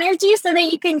replenish your energy so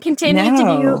that you can continue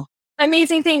to do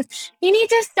amazing things. You need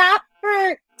to stop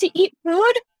to eat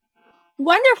food.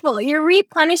 Wonderful. You're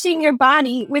replenishing your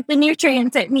body with the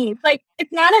nutrients it needs. Like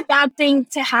it's not a bad thing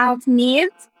to have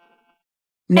needs.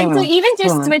 No. And so even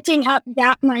just switching up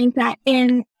that mindset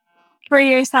in for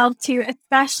yourself too,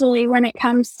 especially when it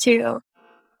comes to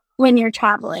when you're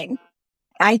traveling.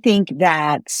 I think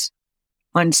that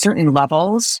on certain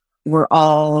levels, we're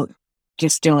all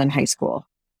just still in high school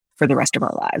for the rest of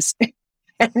our lives.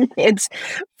 It's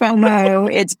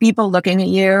FOMO. It's people looking at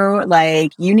you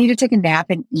like you need to take a nap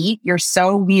and eat. You're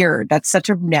so weird. That's such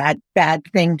a bad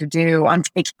thing to do on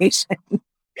vacation.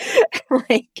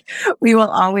 Like we will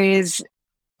always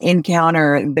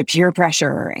encounter the peer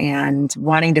pressure and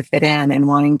wanting to fit in and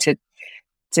wanting to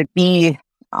be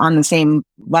on the same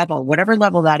level, whatever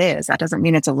level that is. That doesn't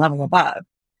mean it's a level above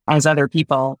as other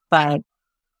people, but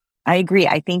I agree.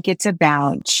 I think it's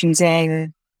about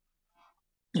choosing,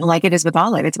 like it is with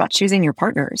Olive, it's about choosing your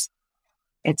partners.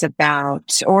 It's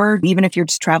about, or even if you're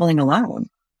just traveling alone,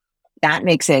 that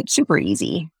makes it super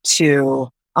easy to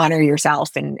honor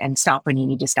yourself and stop when you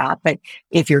need to stop. But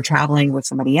if you're traveling with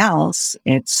somebody else,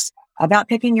 it's about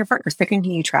picking your partners, picking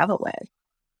who you travel with,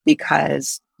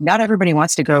 because not everybody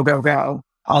wants to go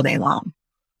all day long.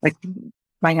 Like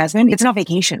my husband, it's not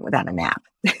vacation without a nap.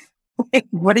 Like,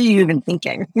 what are you even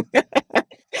thinking?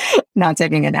 Not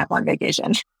taking a nap on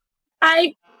vacation.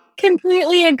 I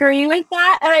completely agree with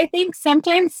that. And I think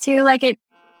sometimes too, I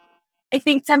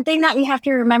think something that we have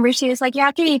to remember too is like you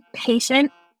have to be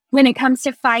patient when it comes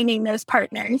to finding those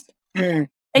partners. You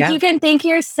can think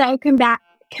you're so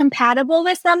compatible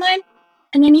with someone,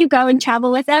 and then you go and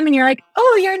travel with them and you're like,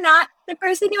 oh, you're not the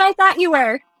person who I thought you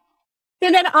were.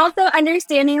 So then also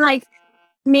understanding like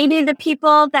maybe the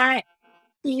people that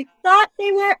you thought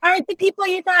they were aren't the people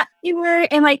you thought you were,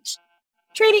 and like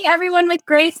treating everyone with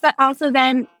grace, but also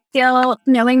then still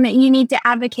knowing that you need to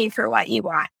advocate for what you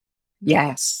want.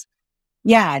 Yes.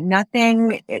 Yeah.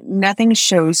 Nothing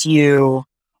shows you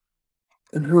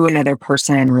who another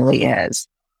person really is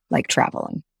like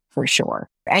traveling, for sure.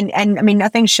 And I mean,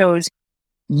 nothing shows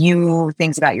you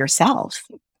things about yourself,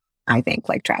 I think,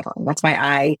 like traveling. That's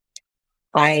why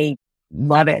I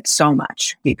love it so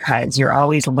much, because you're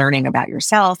always learning about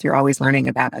yourself. You're always learning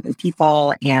about other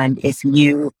people. And if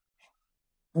you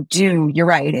do, you're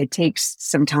right, it takes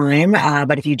some time.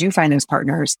 But if you do find those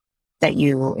partners that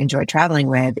you enjoy traveling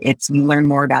with, you learn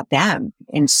more about them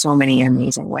in so many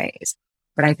amazing ways.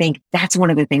 But I think that's one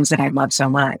of the things that I love so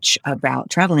much about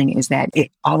traveling is that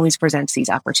it always presents these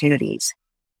opportunities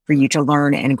for you to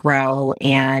learn and grow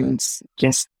and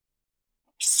just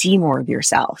see more of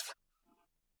yourself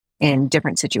in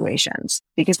different situations,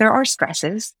 because there are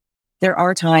stresses. There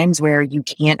are times where you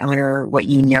can't honor what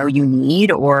you know you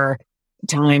need, or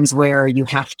times where you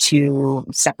have to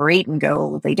separate and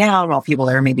go lay down while people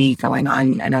are maybe going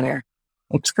on another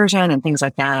excursion and things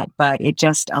like that. But it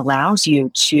just allows you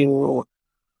to,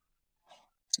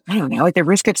 I don't know, at the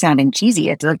risk of sounding cheesy,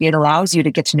 it allows you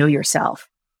to get to know yourself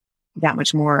that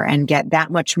much more and get that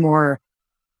much more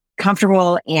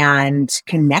comfortable and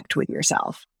connect with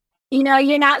yourself.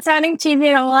 You're not sounding cheesy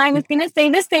at all. I was going to say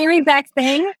the same exact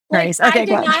thing. Nice. Okay, I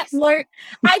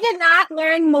did not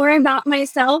learn more about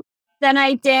myself than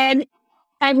I did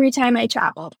every time I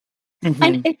traveled. Mm-hmm.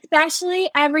 And especially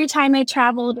every time I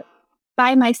traveled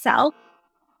by myself.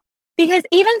 Because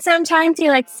even sometimes you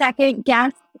like second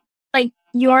guess like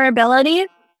your abilities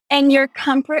and your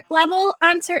comfort level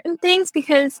on certain things,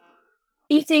 because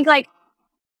you think like,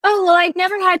 oh, well, I've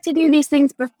never had to do these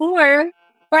things before,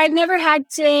 or I've never had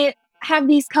to have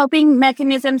these coping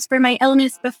mechanisms for my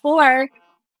illness before.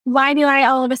 Why do I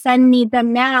all of a sudden need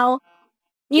them now?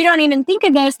 You don't even think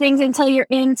of those things until you're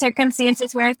in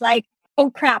circumstances where it's like,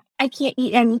 oh crap, I can't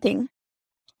eat anything.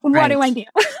 What do I do?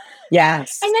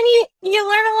 Yes. And then you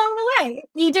learn along the way.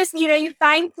 You just, you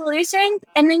find solutions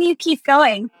and then you keep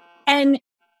going. And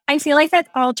I feel like that's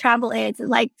all travel is,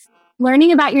 like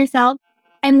learning about yourself,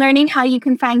 and learning how you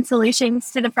can find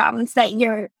solutions to the problems that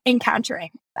you're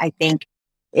encountering. I think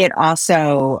it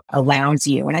also allows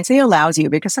you, and I say allows you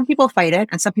because some people fight it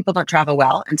and some people don't travel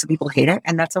well and some people hate it,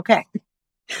 and that's okay.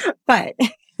 But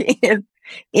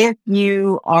if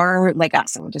you are like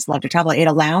us and just love to travel, it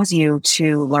allows you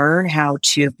to learn how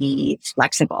to be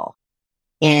flexible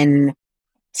in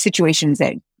situations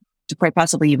that quite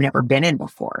possibly you've never been in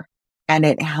before. And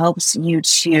it helps you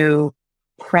to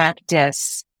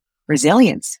practice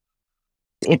resilience.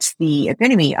 It's the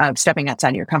epitome of stepping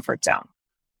outside your comfort zone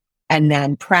and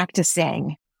then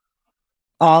practicing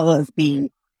all of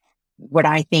what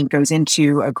I think goes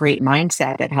into a great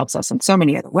mindset that helps us in so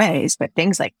many other ways, but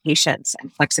things like patience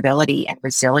and flexibility and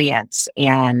resilience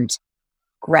and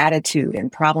gratitude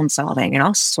and problem solving and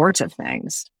all sorts of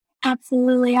things.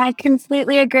 Absolutely. I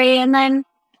completely agree. And then,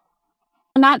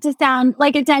 not to sound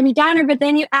like a Debbie Downer, but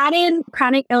then you add in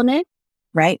chronic illness,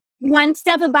 right? One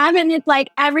step above, and it's like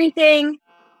everything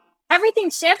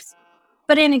shifts,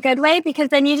 but in a good way, because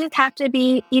then you just have to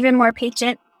be even more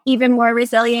patient, even more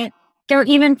resilient, go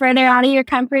even further out of your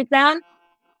comfort zone.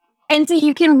 And so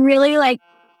you can really like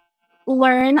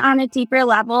learn on a deeper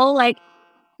level, like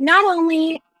not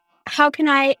only how can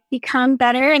I become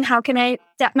better and how can I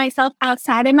step myself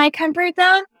outside of my comfort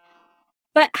zone,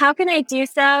 but how can I do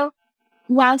so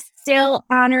while still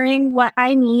honoring what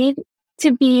I need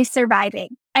to be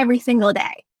surviving every single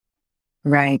day.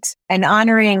 Right. And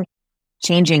honoring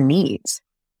changing needs.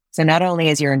 So not only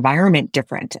is your environment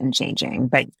different and changing,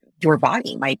 but your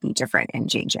body might be different and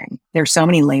changing. There's so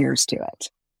many layers to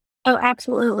it. Oh,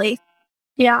 absolutely.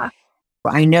 Yeah.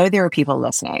 I know there are people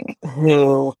listening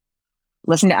who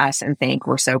listen to us and think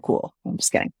we're so cool. I'm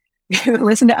just kidding. Who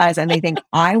listen to us and they think,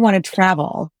 I want to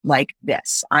travel like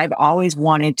this. I've always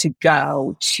wanted to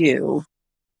go to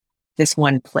this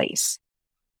one place.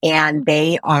 And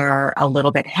they are a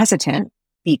little bit hesitant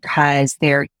because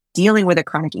they're dealing with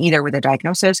either with a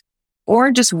diagnosis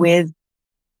or just with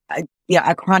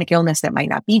a chronic illness that might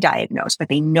not be diagnosed, but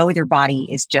they know their body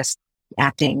is just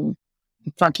acting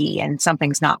funky and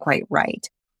something's not quite right.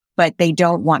 But they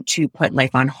don't want to put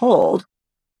life on hold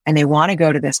and they want to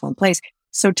go to this one place.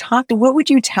 So what would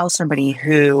you tell somebody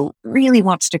who really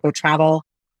wants to go travel,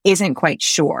 isn't quite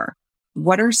sure?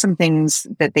 What are some things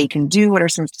that they can do? What are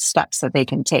some steps that they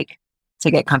can take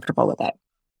to get comfortable with it?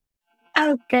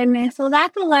 Oh, goodness. Well,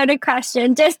 that's a loaded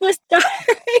question. Just the start.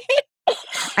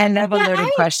 I love a loaded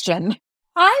question.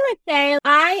 I would say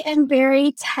I am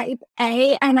very type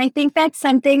A, and I think that's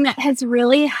something that has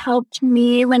really helped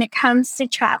me when it comes to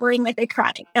traveling with a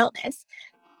chronic illness.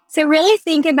 So really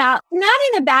think about, not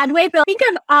in a bad way, but think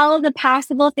of all of the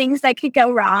possible things that could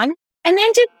go wrong, and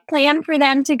then just plan for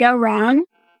them to go wrong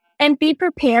and be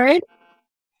prepared.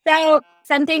 So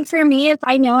something for me is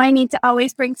I know I need to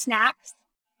always bring snacks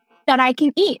that I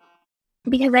can eat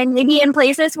because I may be in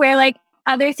places where like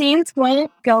other things won't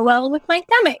go well with my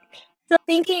stomach. So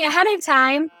thinking ahead of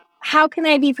time, how can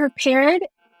I be prepared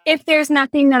if there's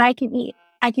nothing that I can eat?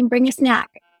 I can bring a snack.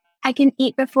 I can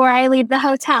eat before I leave the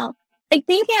hotel. Like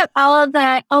thinking of all of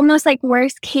the almost like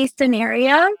worst case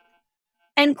scenario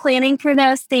and planning for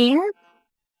those things.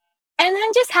 And then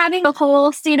just having a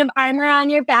whole suit of armor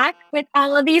on your back with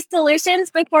all of these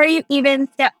solutions before you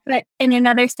even step foot in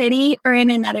another city or in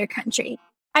another country.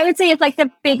 I would say it's like the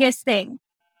biggest thing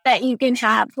that you can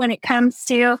have when it comes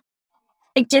to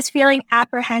like just feeling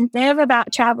apprehensive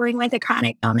about traveling with a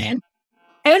chronic illness.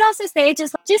 I would also say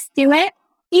just do it,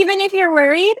 even if you're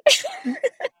worried.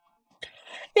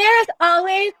 There's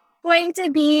always going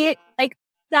to be like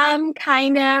some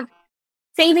kind of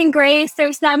saving grace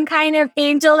or some kind of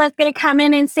angel that's going to come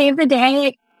in and save the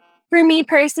day. For me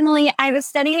personally, I was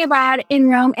studying abroad in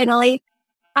Rome, Italy.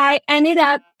 I ended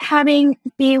up having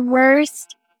the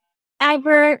worst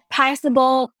ever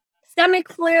possible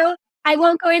stomach flu. I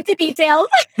won't go into details.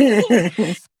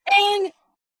 And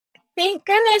thank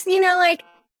goodness, like,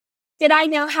 did I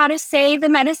know how to say the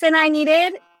medicine I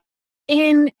needed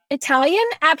in Italian?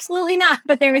 Absolutely not.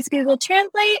 But there was Google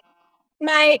Translate.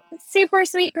 My super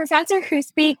sweet professor who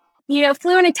speaks,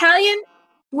 fluent Italian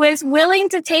was willing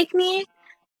to take me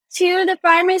to the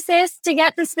pharmacist to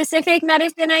get the specific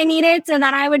medicine I needed so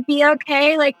that I would be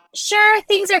okay. Like, sure,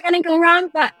 things are going to go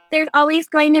wrong, but there's always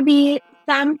going to be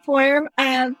some form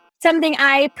of something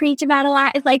I preach about a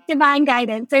lot is like divine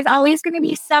guidance. There's always going to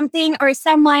be something or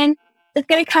someone that's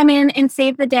going to come in and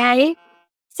save the day.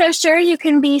 So sure, you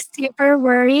can be super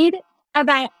worried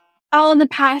about all the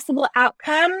possible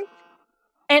outcomes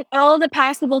and all the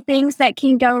possible things that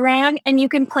can go wrong, and you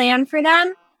can plan for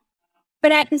them.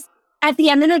 But at the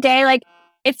end of the day, like,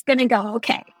 it's going to go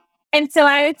okay. And so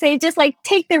I would say just like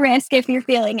take the risk if you're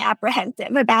feeling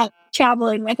apprehensive about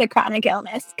traveling with a chronic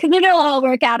illness, because it'll all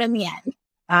work out in the end.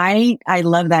 I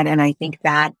love that. And I think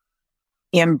that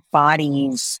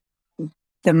embodies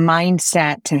the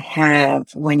mindset to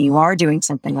have when you are doing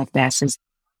something like this, is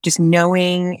just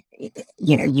knowing,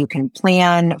 you can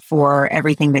plan for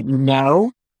everything that you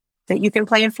know that you can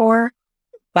plan for.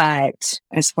 But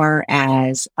as far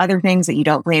as other things that you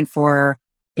don't plan for,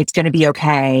 it's going to be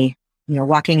okay.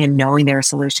 Walking in knowing there are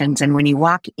solutions. And when you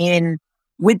walk in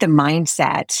with the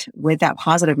mindset, with that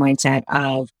positive mindset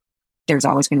of there's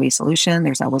always going to be a solution,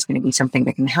 there's always going to be something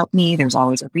that can help me, there's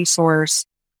always a resource.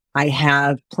 I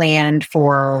have planned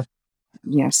for,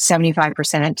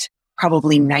 75%,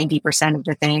 probably 90% of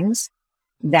the things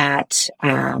that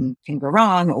can go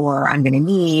wrong, or I'm going to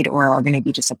need, or are going to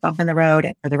be just a bump in the road.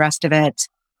 And for the rest of it,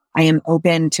 I am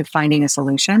open to finding a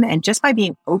solution. And just by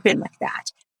being open like that,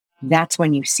 that's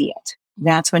when you see it.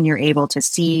 That's when you're able to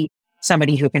see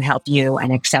somebody who can help you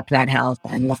and accept that help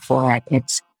and look for it.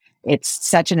 It's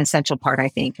such an essential part, I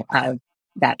think, of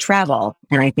that travel.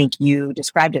 And I think you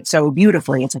described it so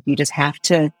beautifully. It's like you just have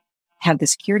to have the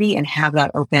security and have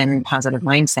that open, positive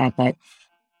mindset that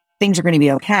things are going to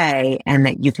be okay and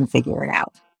that you can figure it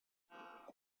out.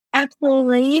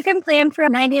 Absolutely. You can plan for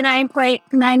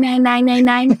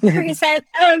 99.99999%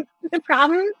 of the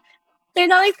problem.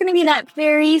 There's always going to be that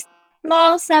very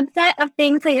small subset of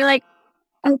things that you're like,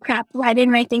 oh crap, why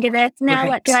didn't I think of this? Now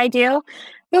what do I do?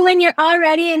 But when you're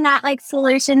already in that like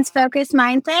solutions focused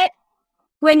mindset,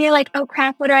 when you're like, oh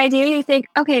crap, what do I do? You think,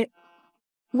 okay,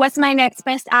 what's my next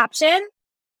best option?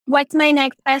 What's my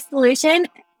next best solution?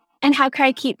 And how can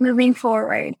I keep moving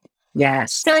forward?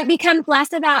 Yes. So it becomes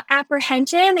less about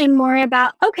apprehension and more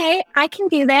about, okay, I can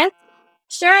do this.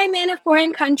 Sure, I'm in a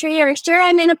foreign country, or sure,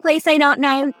 I'm in a place I don't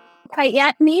know quite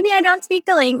yet. Maybe I don't speak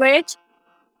the language.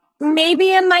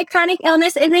 Maybe my chronic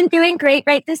illness isn't doing great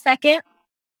right this second,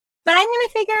 but I'm going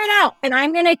to figure it out and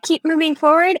I'm going to keep moving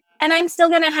forward. And I'm still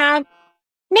going to have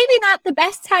maybe not the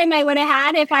best time I would have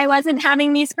had if I wasn't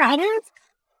having these problems,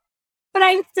 but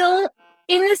I'm still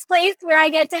in this place where I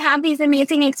get to have these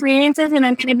amazing experiences, and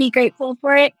I'm going to be grateful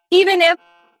for it, even if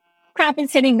crap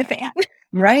is hitting the fan.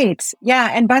 Right. Yeah.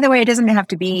 And by the way, it doesn't have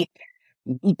to be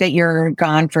that you're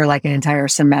gone for like an entire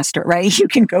semester, right? You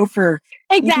can go for,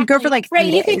 exactly. You can go for like 3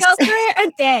 days. You can go for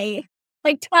a day,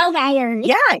 like 12 hours.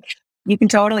 Yeah. You can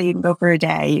go for a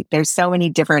day. There's so many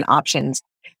different options.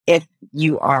 If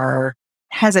you are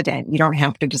hesitant, you don't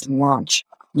have to just launch.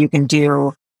 You can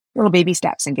do little baby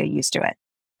steps and get used to it.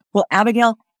 Well,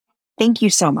 Abigail, thank you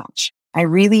so much. I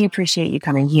really appreciate you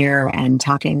coming here and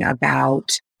talking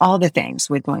about all the things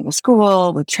with going to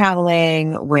school, with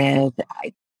traveling, with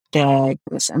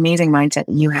this amazing mindset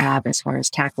that you have as far as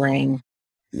tackling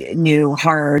new,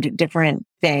 hard, different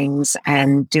things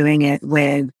and doing it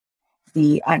with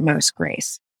the utmost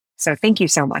grace. So thank you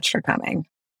so much for coming.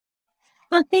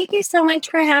 Well, thank you so much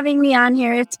for having me on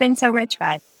here. It's been so much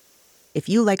fun. If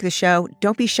you like the show,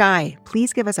 don't be shy.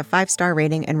 Please give us a 5-star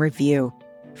rating and review.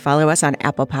 Follow us on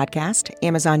Apple Podcast,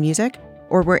 Amazon Music,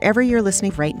 or wherever you're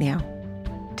listening right now.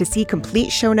 To see complete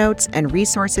show notes and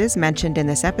resources mentioned in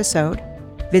this episode,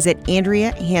 visit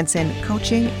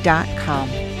AndreaHansonCoaching.com.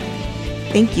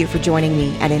 Thank you for joining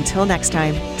me, and until next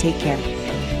time, take care.